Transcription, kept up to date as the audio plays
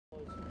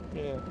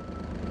Yeah.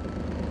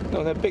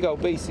 No, they're big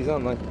old beasties,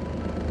 aren't they?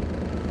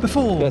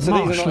 Before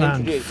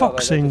marshland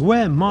foxing,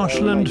 we're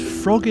marshland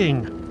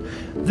frogging.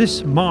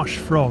 This marsh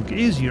frog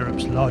is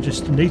Europe's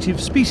largest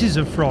native species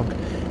of frog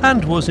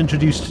and was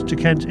introduced to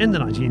Kent in the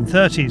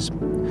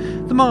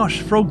 1930s. The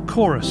marsh frog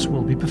chorus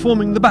will be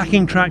performing the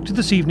backing track to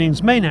this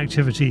evening's main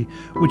activity,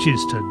 which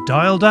is to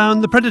dial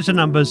down the predator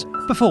numbers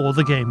before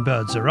the game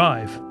birds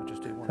arrive.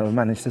 So we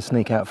managed to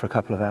sneak out for a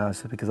couple of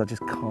hours because I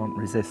just can't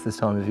resist this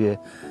time of year.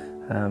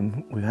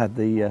 We've had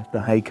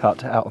the hay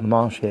cut out on the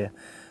marsh here,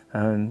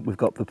 and we've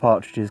got the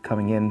partridges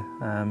coming in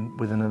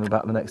within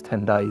about the next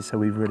 10 days, so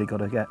we've really got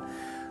to get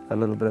a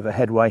little bit of a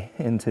headway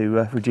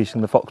into reducing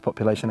the fox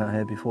population out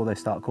here before they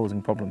start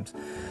causing problems.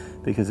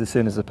 Because as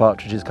soon as the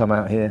partridges come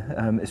out here,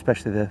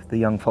 especially the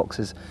young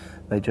foxes,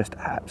 they just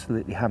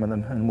absolutely hammer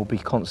them and will be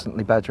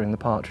constantly badgering the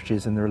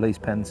partridges in the release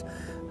pens.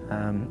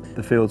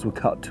 The fields were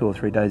cut 2 or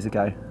 3 days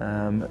ago,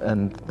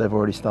 and they've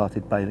already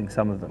started bailing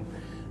some of them.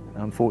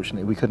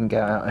 Unfortunately, we couldn't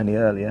get out any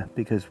earlier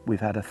because we've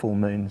had a full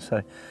moon,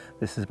 so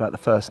this is about the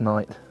first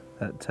night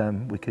that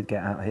we could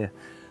get out here,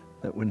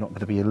 that we're not going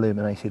to be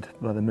illuminated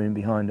by the moon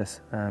behind us,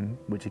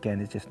 which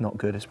again is just not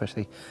good,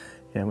 especially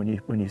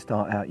when you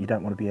start out. You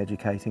don't want to be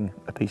educating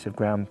a piece of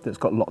ground that's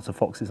got lots of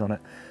foxes on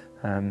it,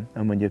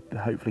 and when you're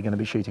hopefully going to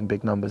be shooting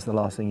big numbers, the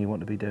last thing you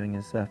want to be doing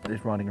is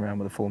riding around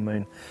with a full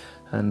moon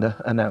and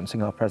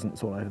announcing our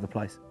presence all over the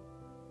place.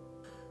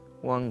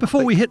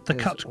 Before we hit the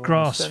cut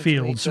grass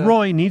fields,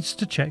 Roy needs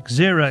to check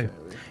zero.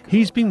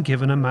 He's been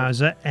given a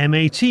Mauser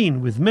M18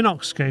 with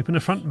Minox scope and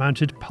a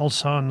front-mounted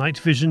pulsar night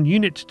vision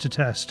unit to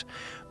test,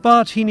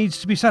 but he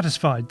needs to be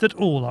satisfied that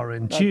all are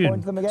in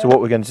tune. So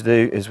what we're going to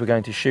do is we're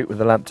going to shoot with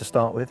the lamp to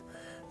start with,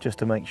 just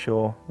to make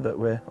sure that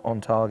we're on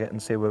target and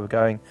see where we're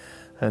going.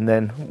 And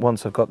then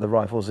once I've got the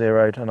rifle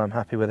zeroed and I'm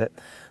happy with it,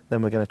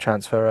 then we're going to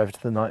transfer over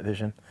to the night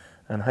vision,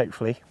 and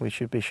hopefully we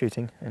should be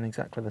shooting in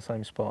exactly the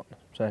same spot.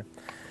 So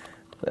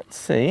let's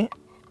see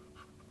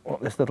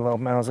what this little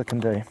old Mauser can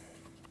do.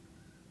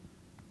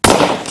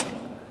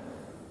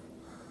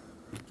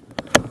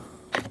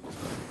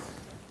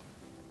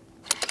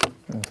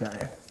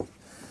 Okay.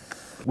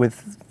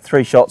 With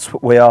 3 shots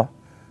we are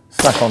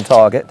smack on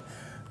target,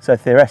 so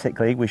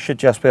theoretically we should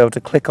just be able to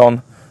click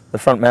on the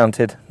front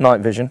mounted night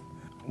vision.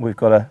 We've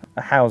got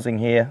a housing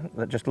here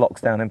that just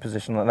locks down in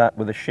position like that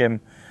with a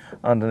shim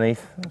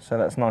underneath, so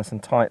that's nice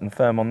and tight and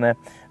firm on there.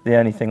 The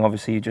only thing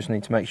obviously you just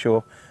need to make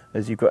sure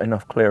is you've got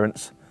enough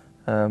clearance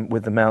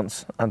with the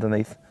mounts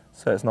underneath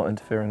so it's not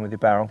interfering with your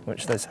barrel,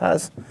 which this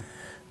has.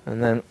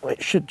 And then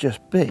it should just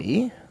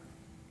be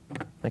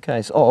a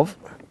case of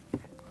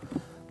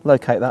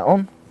locate that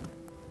on,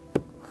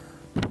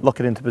 lock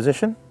it into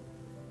position,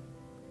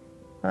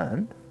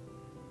 and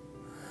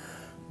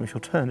we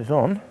shall turn it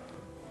on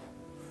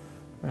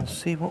and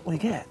see what we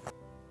get.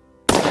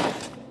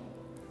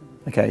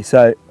 Okay,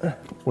 so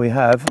we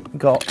have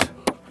got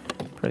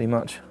pretty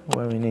much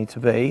where we need to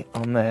be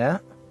on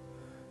there,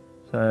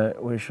 so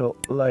we shall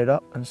load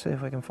up and see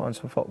if we can find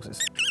some foxes.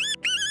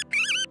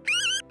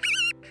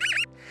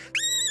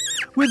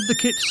 With the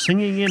kit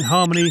singing in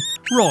harmony,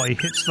 Roy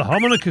hits the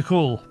harmonica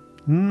call.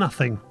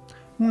 Nothing.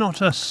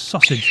 Not a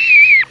sausage.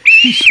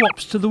 He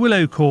swaps to the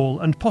willow call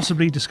and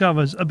possibly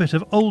discovers a bit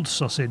of old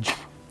sausage.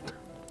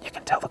 You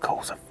can tell the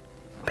calls have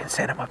been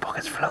sitting in my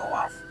pockets for a little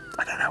while.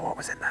 I don't know what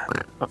was in there.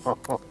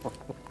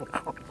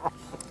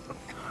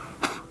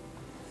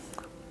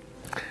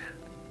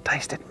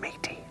 Tasted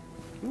meaty.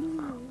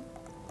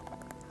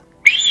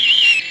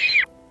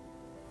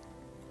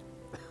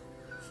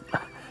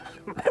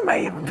 There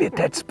may even be a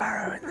dead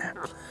sparrow in there.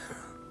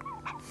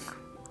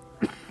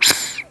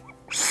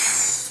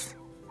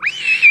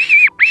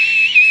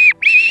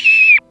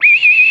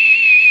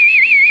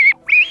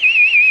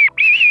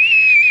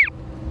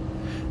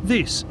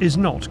 This is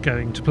not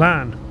going to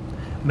plan.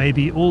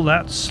 Maybe all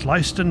that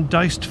sliced and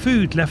diced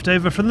food left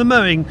over from the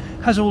mowing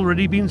has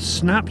already been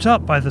snapped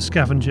up by the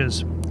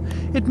scavengers.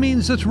 It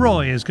means that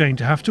Roy is going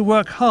to have to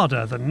work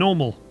harder than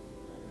normal.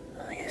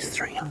 I think it's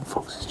 3 young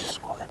foxes just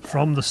squatted down.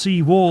 From the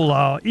sea wall,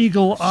 our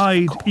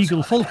eagle-eyed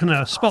eagle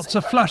falconer spots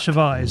a flash of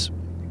eyes.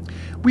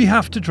 We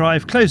have to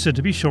drive closer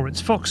to be sure it's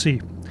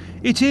foxy.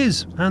 It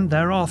is, and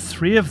there are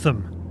 3 of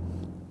them.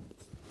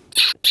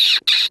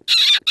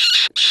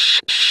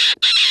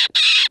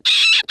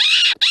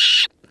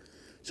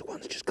 So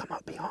one's just come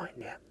up behind,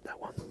 yeah. That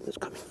one that's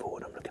coming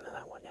forward, I'm looking at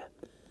that one, yeah.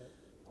 The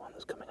one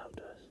that's coming up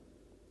to us.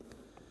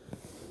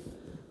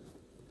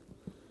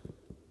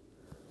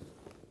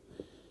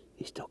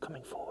 He's still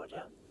coming forward,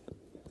 yeah?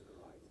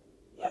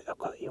 Yeah, I've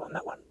got you on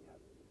that one.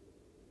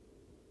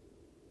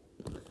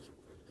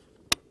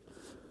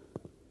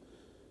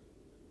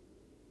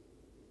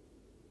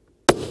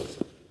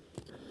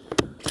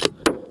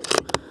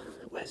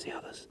 Where's the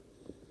others?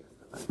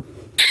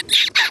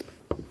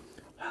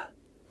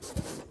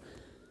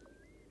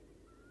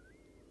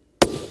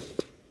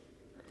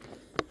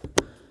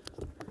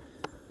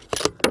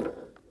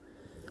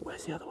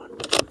 Where's the other one?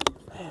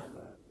 There.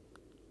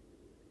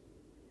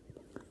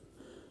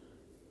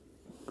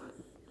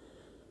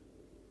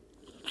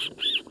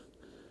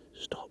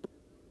 Stop.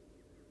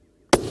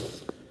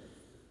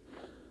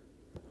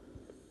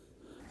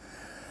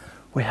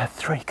 we had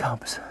 3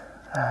 cubs,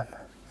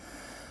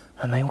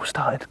 and they all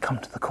started to come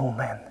to the call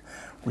then.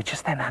 We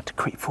just then had to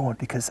creep forward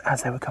because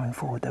as they were coming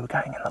forward, they were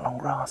going in the long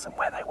grass, and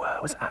where they were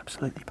was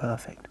absolutely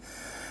perfect.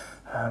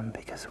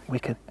 Because we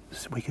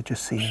could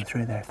just see them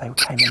through there. If they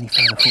came any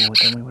further forward,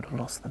 then we would have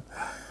lost them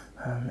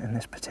in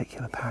this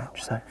particular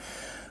patch. So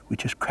we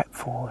just crept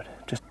forward,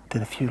 just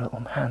did a few little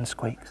hand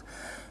squeaks,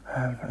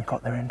 and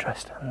got their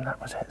interest, and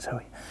that was it. So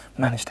we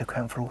managed to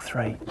account for all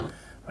 3,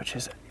 which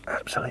is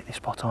absolutely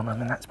spot on. I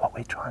mean, that's what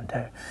we try and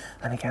do.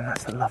 And again,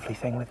 that's the lovely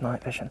thing with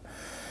night vision,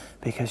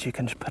 because you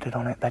can just put it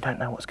on it, they don't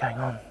know what's going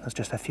on. There's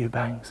just a few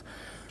bangs,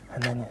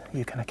 and then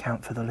you can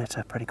account for the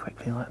litter pretty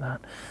quickly like that.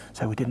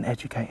 So we didn't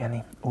educate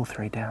all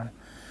 3 down.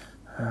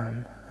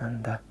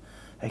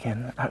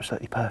 Again,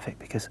 absolutely perfect,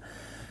 because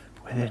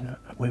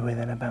we're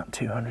within about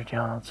 200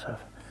 yards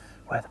of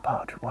where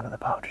one of the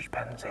partridge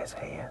pens is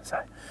here, so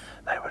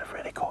they would have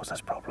really caused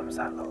us problems,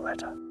 that little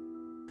litter.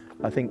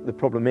 I think the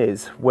problem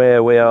is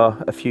where we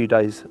are a few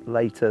days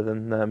later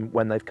than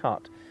when they've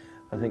cut.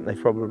 I think they've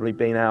probably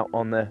been out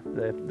on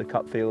the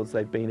cut fields,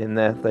 they've been in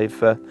there,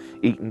 they've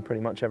eaten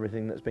pretty much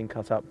everything that's been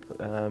cut up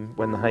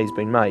when the hay's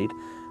been made,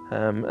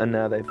 and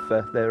now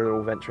they're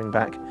all venturing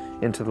back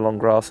into the long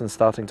grass and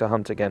starting to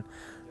hunt again.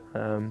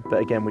 But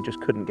again, we just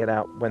couldn't get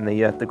out when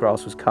the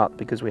grass was cut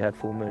because we had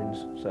full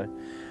moons. So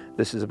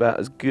this is about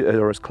as good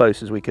or as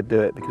close as we could do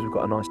it, because we've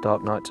got a nice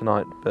dark night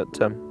tonight. But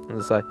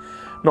as I say,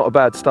 not a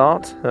bad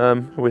start.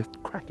 We're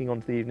cracking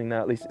on to the evening now.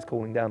 At least it's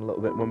cooling down a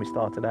little bit. When we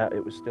started out,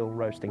 it was still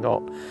roasting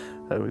hot.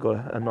 We've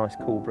got a nice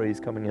cool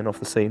breeze coming in off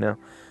the sea now.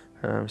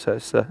 So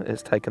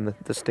it's taken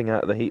the sting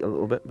out of the heat a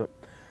little bit, but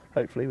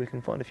hopefully we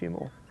can find a few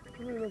more.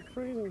 I'm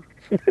freezing.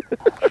 You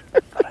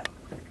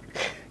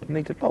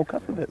need to bulk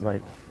up a bit,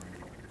 mate.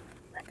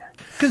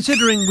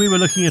 Considering we were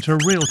looking at a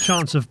real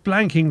chance of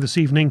blanking this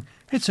evening,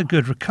 it's a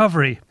good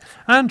recovery.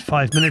 And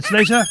 5 minutes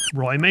later,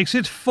 Roy makes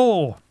it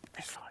 4.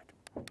 This side,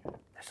 you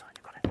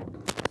got it.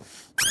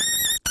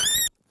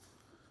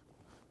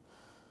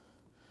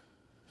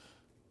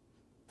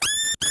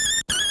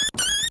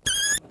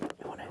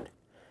 You want it?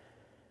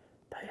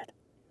 David?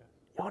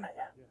 You want it,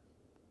 yeah?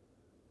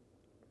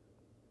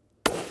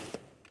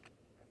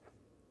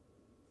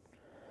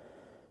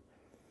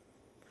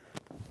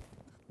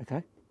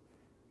 Okay.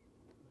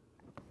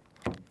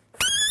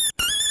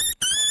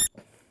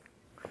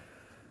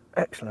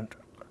 Excellent.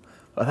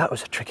 Well, that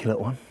was a tricky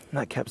little one.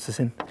 That kept us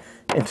in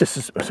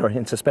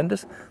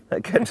suspenders.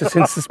 That kept us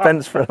in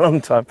suspense for a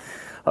long time.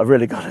 I've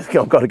really got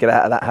to get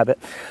out of that habit.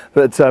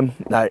 But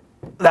no,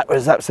 that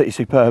was absolutely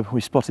superb.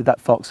 We spotted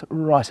that fox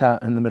right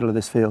out in the middle of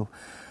this field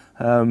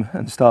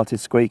and started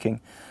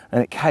squeaking.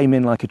 And it came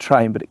in like a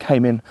train, but it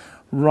came in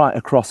right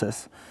across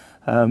us.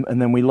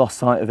 And then we lost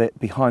sight of it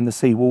behind the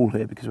sea wall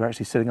here, because we're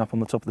actually sitting up on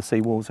the top of the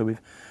sea wall. So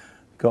we've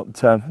got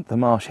the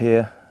marsh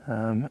here.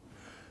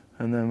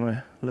 And then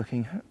we're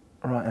looking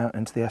right out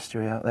into the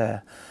estuary out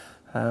there.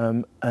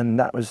 And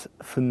that was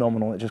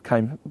phenomenal. It just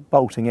came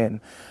bolting in,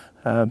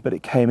 but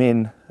it came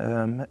in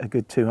a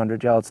good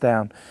 200 yards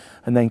down,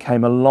 and then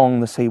came along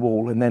the sea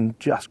wall, and then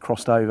just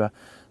crossed over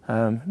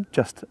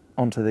just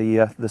onto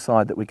the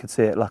side that we could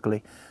see it,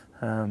 luckily,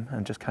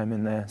 and just came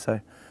in there.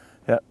 So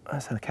yeah,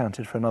 that's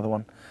accounted for another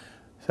one.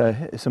 So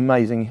it's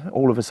amazing.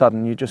 All of a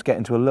sudden you just get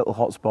into a little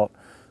hot spot,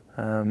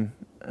 and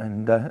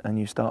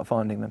you start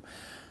finding them.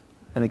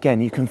 And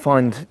again, you can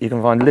find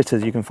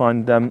litters, you can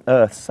find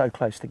earth so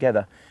close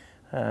together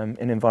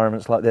in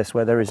environments like this,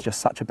 where there is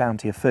just such a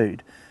bounty of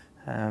food.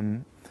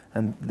 And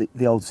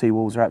the old sea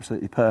walls are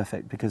absolutely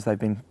perfect, because they've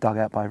been dug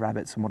out by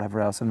rabbits and whatever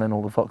else, and then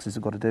all the foxes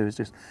have got to do is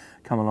just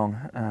come along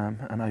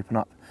and open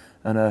up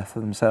an earth for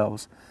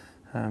themselves.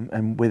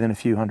 And within a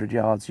few hundred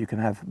yards, you can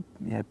have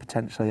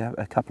potentially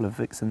a couple of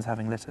vixens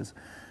having litters.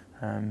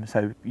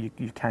 So you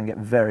can get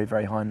very,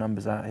 very high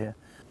numbers out here.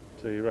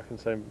 So you reckon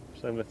same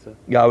litter?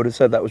 Yeah, I would have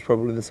said that was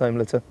probably the same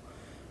litter.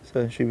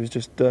 So she was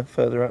just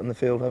further out in the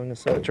field having a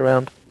search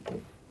around.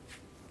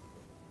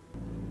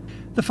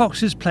 The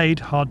foxes played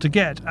hard to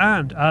get,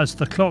 and as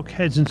the clock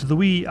heads into the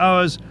wee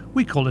hours,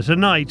 we call it a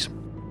night.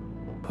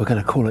 We're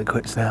going to call it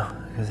quits now,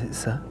 because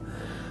it's. I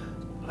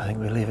think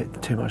we leave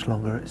it too much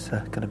longer, it's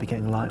going to be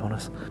getting light on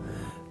us.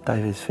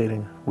 David's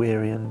feeling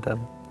weary, and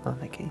I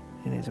think he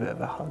needs a bit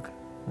of a hug.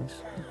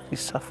 He's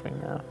suffering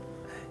now.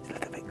 He's a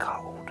little bit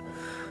cold.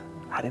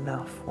 Had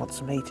enough, wants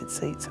some heated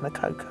seats and a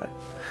cocoa.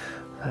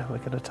 We're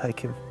going to take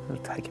him home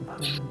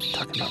and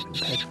tuck him up in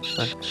bed.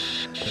 So it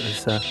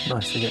was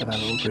nice to get that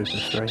little group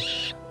of 3,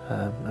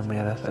 and we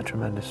had a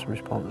tremendous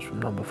response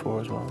from number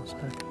 4 as well. So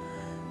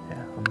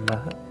yeah, I'm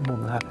more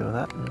than happy with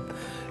that, and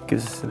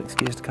gives us an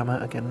excuse to come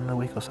out again in a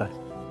week or so.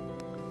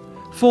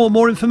 For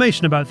more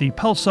information about the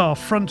Pulsar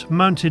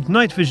front-mounted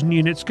night vision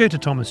units, go to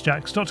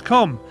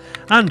thomasjacks.com.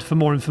 And for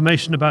more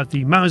information about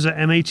the Mauser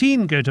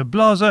M18, go to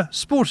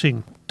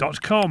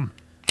blasersporting.com.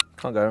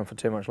 Can't go on for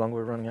too much longer,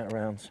 we're running out of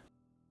rounds.